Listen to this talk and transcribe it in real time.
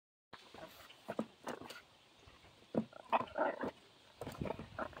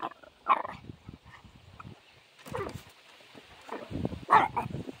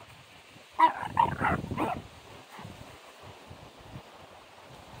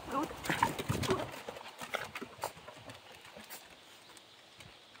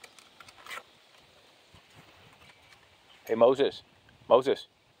Hey, Moses. Moses.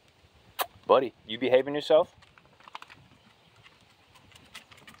 Buddy, you behaving yourself?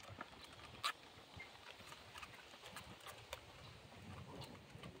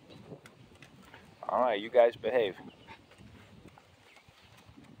 Alright, you guys behave.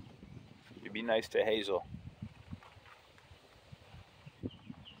 You be nice to Hazel.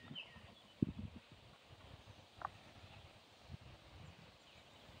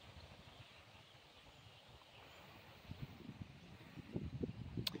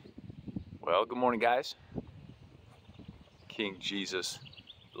 Well, good morning, guys. King Jesus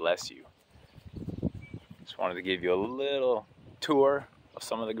bless you. Just wanted to give you a little tour of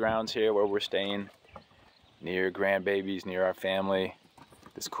some of the grounds here where we're staying, near grandbabies, near our family.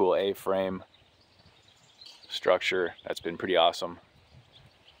 This cool A-frame structure that's been pretty awesome.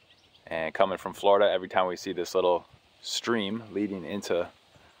 And coming from Florida, every time we see this little stream leading into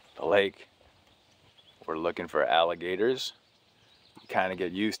the lake, we're looking for alligators. You kind of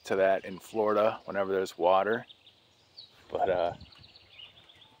get used to that in Florida whenever there's water. But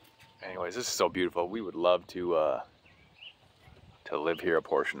anyways, this is so beautiful. We would love to live here a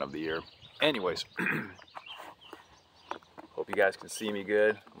portion of the year. Anyways, hope you guys can see me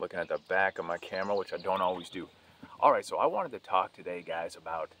good. I'm looking at the back of my camera, which I don't always do. All right, so I wanted to talk today, guys,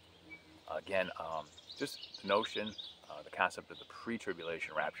 about again, just the notion, the concept of the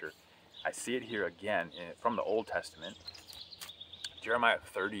pre-tribulation rapture. I see it here again from the Old Testament. Jeremiah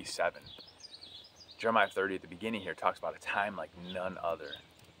 37. Jeremiah 30 at the beginning here talks about a time like none other.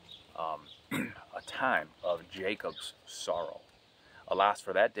 A time of Jacob's sorrow. Alas,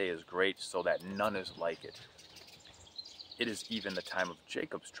 for that day is great, so that none is like it. It is even the time of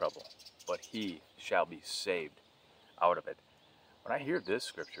Jacob's trouble, but he shall be saved out of it. When I hear this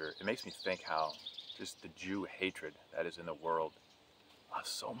scripture, it makes me think how just the Jew hatred that is in the world,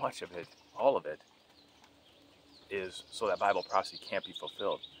 so much of it, all of it, is so that Bible prophecy can't be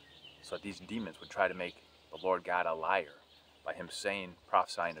fulfilled. So that these demons would try to make the Lord God a liar by him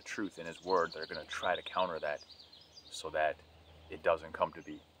prophesying the truth in his word. They're going to try to counter that so that it doesn't come to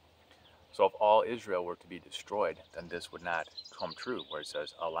be. So if all Israel were to be destroyed, then this would not come true, where it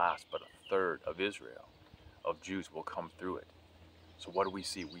says, alas, but a third of Israel, of Jews, will come through it. So what do we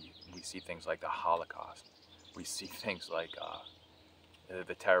see? We see things like the Holocaust. We see things like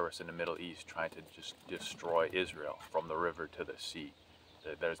the terrorists in the Middle East trying to just destroy Israel from the river to the sea.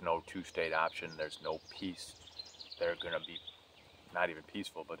 There's no two-state option. There's no peace. They're going to be not even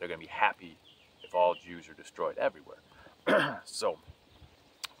peaceful, but they're going to be happy if all Jews are destroyed everywhere. So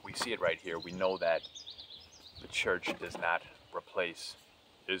we see it right here. We know that the church does not replace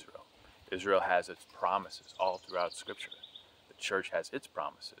Israel. Israel has its promises all throughout Scripture. The church has its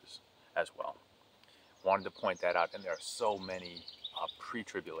promises as well. Wanted to point that out, and there are so many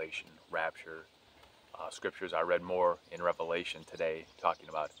pre-tribulation rapture scriptures. I read more in Revelation today, talking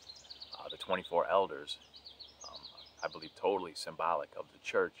about the 24 elders. I believe totally symbolic of the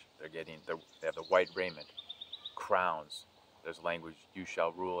church. They have the white raiment, crowns. There's language, you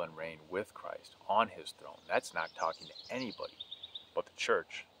shall rule and reign with Christ on his throne. That's not talking to anybody but the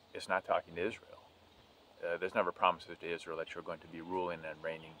church. It's not talking to Israel. There's never promises to Israel that you're going to be ruling and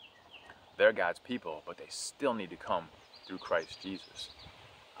reigning. They're God's people, but they still need to come through Christ Jesus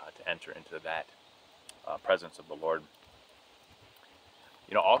to enter into that presence of the Lord.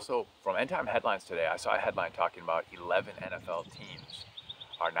 You know, also from End Time Headlines today, I saw a headline talking about 11 NFL teams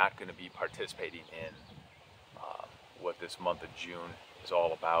are not going to be participating in what this month of June is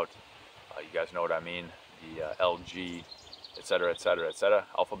all about. You guys know what I mean? The LG, etc., etc., etc.,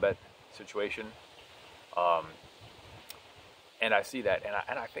 alphabet situation. And I see that,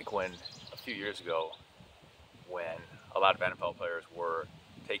 and I think when a few years ago, when a lot of NFL players were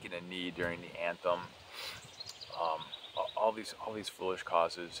taking a knee during the anthem, all these foolish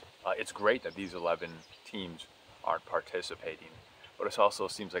causes, it's great that these 11 teams aren't participating, but it also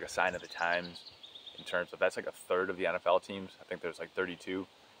seems like a sign of the times in terms of that's like a third of the NFL teams. I think there's like 32,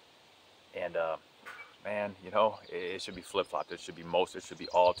 and man, you know, it should be flip-flopped. It should be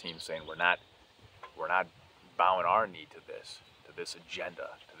all teams saying we're not bowing our knee to this agenda,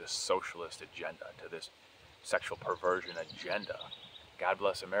 to this socialist agenda, to this sexual perversion agenda. God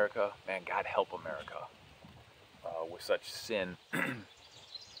bless America, man. God help America. With such sin,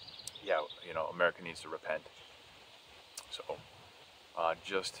 yeah, you know, America needs to repent. So,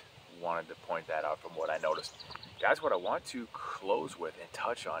 just wanted to point that out from what I noticed. Guys, what I want to close with and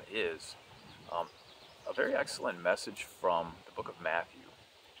touch on is a very excellent message from the book of Matthew.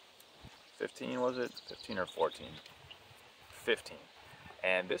 15, was it? 15 or 14? 15.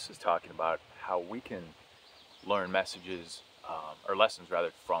 And this is talking about how we can learn messages, or lessons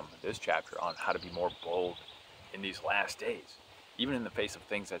rather, from this chapter on how to be more bold in these last days, even in the face of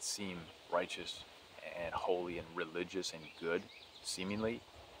things that seem righteous and holy and religious and good, seemingly,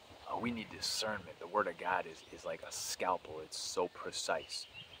 we need discernment. The Word of God is like a scalpel. It's so precise.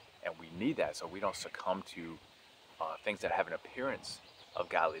 And we need that so we don't succumb to things that have an appearance of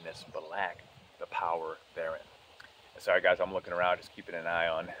godliness but lack the power therein. And sorry guys, I'm looking around, just keeping an eye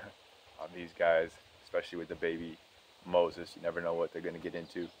on these guys, especially with the baby Moses. You never know what they're going to get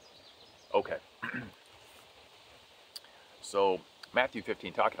into. Okay. So Matthew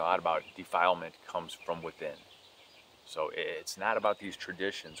 15, talking a lot about defilement comes from within. So it's not about these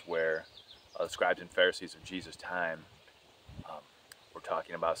traditions where the scribes and Pharisees of Jesus' time were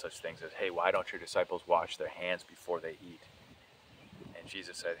talking about such things as, hey, why don't your disciples wash their hands before they eat? And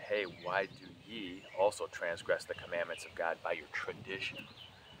Jesus said, hey, why do ye also transgress the commandments of God by your tradition?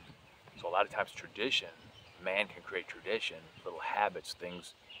 So a lot of times tradition, man can create tradition, little habits,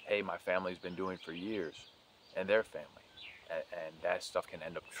 things, hey, my family's been doing for years, and their family. And that stuff can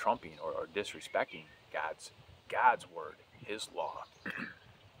end up trumping or disrespecting God's word, his law.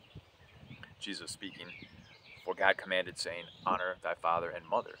 Jesus speaking, for God commanded, saying, honor thy father and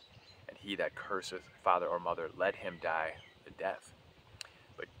mother, and he that curseth father or mother, let him die the death.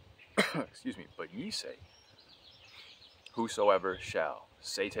 But excuse me, but ye say, whosoever shall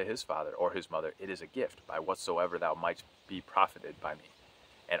say to his father or his mother, it is a gift, by whatsoever thou mightst be profited by me,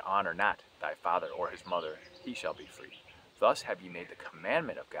 and honor not thy father or his mother, he shall be free. Thus have ye made the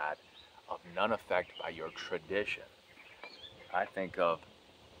commandment of God of none effect by your tradition. I think of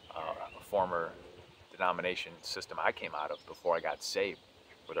a former denomination system I came out of before I got saved,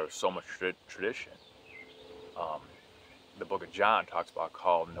 where there was so much tradition. The book of John talks about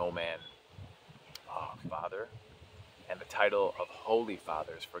call no man father, and the title of Holy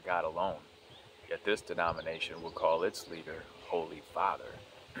Father is for God alone. Yet this denomination will call its leader Holy Father.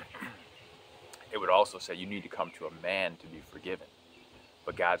 It would also say you need to come to a man to be forgiven.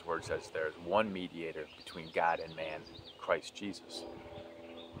 But God's word says there's one mediator between God and man, Christ Jesus,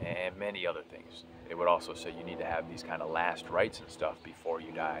 and many other things. It would also say you need to have these kind of last rites and stuff before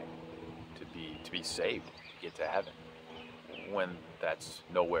you die to be saved, to get to heaven, when that's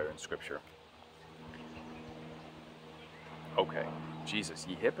nowhere in Scripture. Okay, Jesus,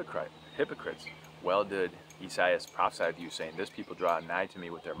 ye hypocrites, well did Esaias prophesy of you, saying, this people draw nigh to me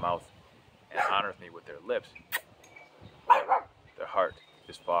with their mouth, and honoreth me with their lips, but their heart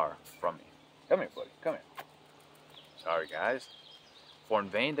is far from me. Come here, buddy, come here. Sorry, guys. For in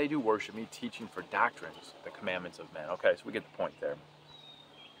vain they do worship me, teaching for doctrines the commandments of men. Okay, so we get the point there.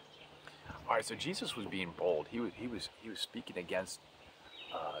 All right, so Jesus was being bold. He was speaking against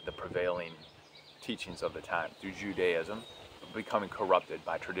the prevailing teachings of the time through Judaism, becoming corrupted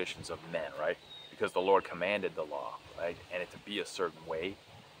by traditions of men, right? Because the Lord commanded the law, right, and it to be a certain way.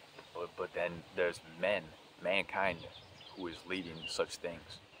 But then there's mankind, who is leading such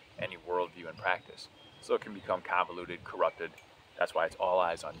things, any worldview and practice. So it can become convoluted, corrupted. That's why it's all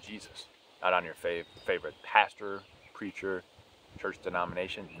eyes on Jesus, not on your favorite pastor, preacher, church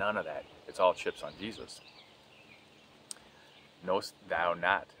denomination, none of that. It's all chips on Jesus. Knowest thou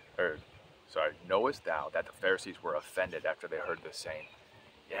that the Pharisees were offended after they heard this saying?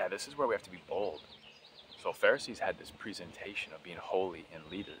 Yeah, this is where we have to be bold. So Pharisees had this presentation of being holy and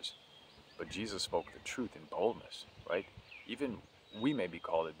leaders, but Jesus spoke the truth in boldness, right? Even we may be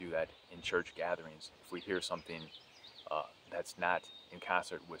called to do that in church gatherings if we hear something that's not in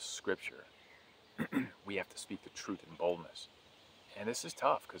concert with Scripture. We have to speak the truth in boldness. And this is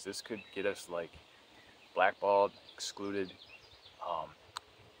tough because this could get us like blackballed, excluded.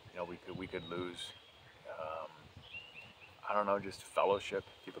 We could lose, I don't know, just fellowship.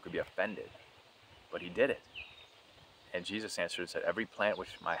 People could be offended. But he did it. And Jesus answered and said, every plant which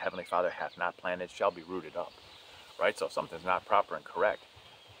my heavenly Father hath not planted shall be rooted up. Right? So if something's not proper and correct,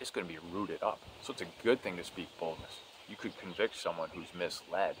 it's going to be rooted up. So it's a good thing to speak boldness. You could convict someone who's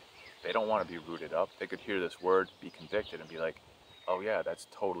misled. They don't want to be rooted up. They could hear this word, be convicted, and be like, oh yeah, that's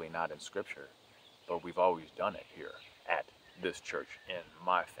totally not in Scripture. But we've always done it here at this church, in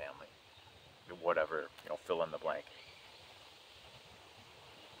my family. Whatever, fill in the blank.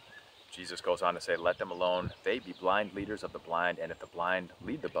 Jesus goes on to say, let them alone. They be blind leaders of the blind, and if the blind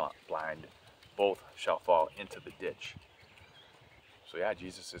lead the blind, both shall fall into the ditch. So yeah,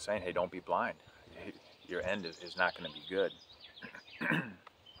 Jesus is saying, hey, don't be blind. Your end is not going to be good.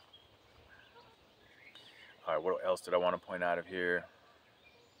 All right, what else did I want to point out of here?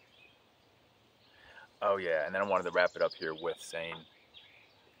 Oh yeah, and then I wanted to wrap it up here with saying,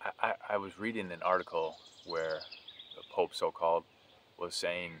 I was reading an article where the Pope, so-called, was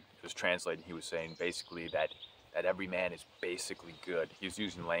translating, he was saying basically that every man is basically good. He was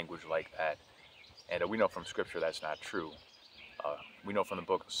using language like that. And we know from Scripture that's not true. We know from the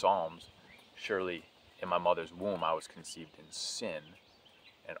book of Psalms, surely in my mother's womb I was conceived in sin,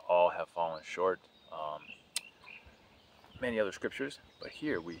 and all have fallen short. Many other scriptures, but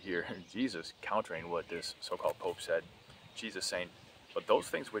here we hear Jesus countering what this so-called Pope said. Jesus saying, but those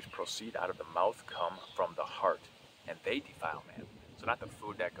things which proceed out of the mouth come from the heart, and they defile man. So not the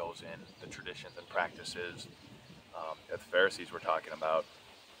food that goes in, the traditions and practices that the Pharisees were talking about.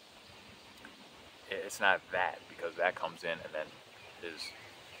 It's not that, because that comes in and then is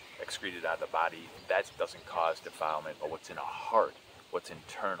excreted out of the body. That doesn't cause defilement, but what's in a heart, what's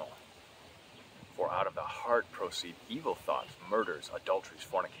internal. For out of the heart proceed evil thoughts, murders, adulteries,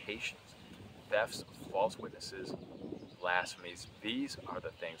 fornications, thefts, false witnesses, blasphemies. These are the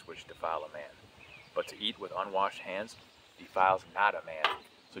things which defile a man. But to eat with unwashed hands defiles not a man.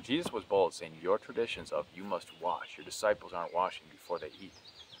 So Jesus was bold, saying, your traditions of you must wash. Your disciples aren't washing before they eat.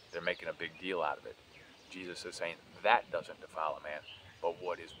 They're making a big deal out of it. Jesus is saying that doesn't defile a man, but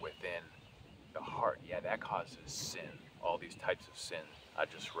what is within the heart, yeah, that causes sin. All these types of sin I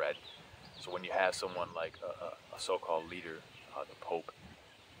just read. So when you have someone like a so-called leader, the Pope,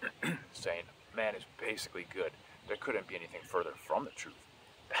 saying, man is basically good, there couldn't be anything further from the truth.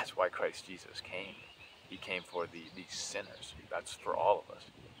 That's why Christ Jesus came. He came for these sinners. That's for all of us.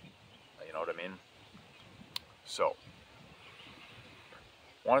 You know what I mean? So,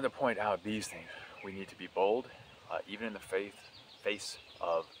 wanted to point out these things. We need to be bold, even in the face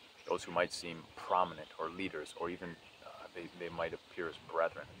of those who might seem prominent or leaders, or even they might appear as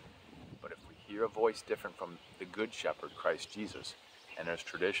brethren. But if we hear a voice different from the good shepherd, Christ Jesus, and there's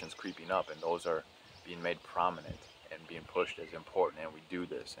traditions creeping up, and those are being made prominent and being pushed as important, and we do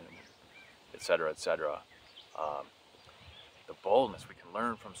this, and etc., etc., the boldness, we can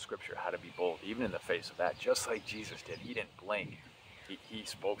learn from Scripture how to be bold, even in the face of that, just like Jesus did. He didn't blink. He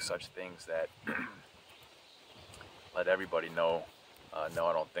spoke such things that let everybody know, no,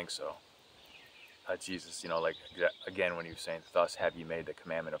 I don't think so. Jesus, you know, like, again, when he was saying, thus have you made the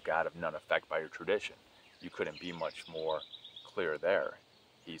commandment of God of none effect by your tradition. You couldn't be much more clear there.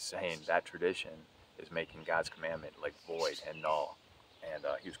 He's saying that tradition is making God's commandment like void and null. And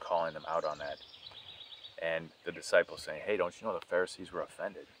he was calling them out on that. And the disciples saying, hey, don't you know the Pharisees were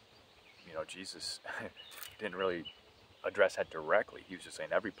offended? You know, Jesus didn't really address that directly. He was just saying,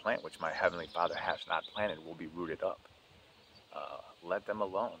 every plant which my heavenly Father has not planted will be rooted up. Let them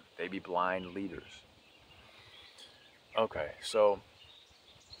alone. They be blind leaders. Okay, so,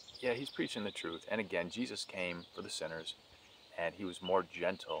 yeah, he's preaching the truth. And again, Jesus came for the sinners, and he was more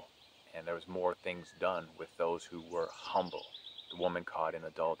gentle, and there was more things done with those who were humble. The woman caught in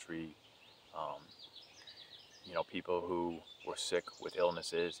adultery, you know, people who were sick with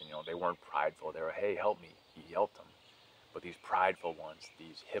illnesses, and, you know, they weren't prideful. They were, hey, help me. He helped them. But these prideful ones,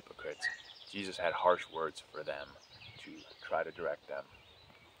 these hypocrites, Jesus had harsh words for them to try to direct them.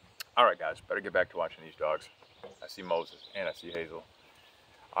 All right, guys, better get back to watching these dogs. I see Moses, and I see Hazel.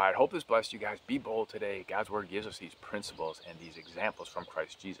 All right, hope this blessed you guys. Be bold today. God's Word gives us these principles and these examples from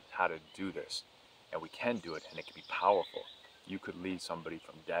Christ Jesus, how to do this. And we can do it, and it can be powerful. You could lead somebody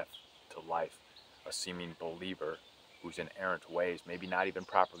from death to life, a seeming believer who's in errant ways, maybe not even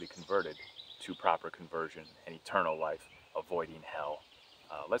properly converted, to proper conversion and eternal life, avoiding hell.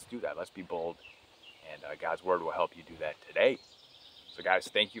 Let's do that. Let's be bold, and God's Word will help you do that today. So guys,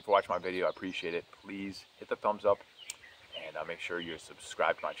 thank you for watching my video. I appreciate it. Please hit the thumbs up, and make sure you're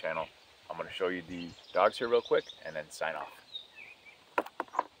subscribed to my channel. I'm going to show you the dogs here real quick, and then sign off.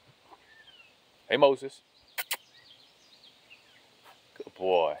 Hey, Moses. Good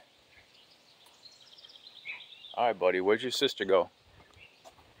boy. All right, buddy. Where'd your sister go?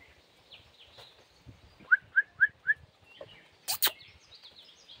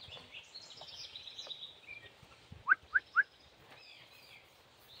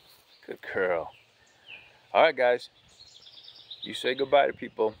 Good girl. All right, guys. You say goodbye to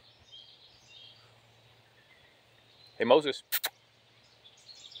people. Hey, Moses.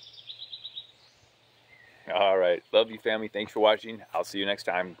 All right. Love you, family. Thanks for watching. I'll see you next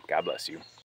time. God bless you.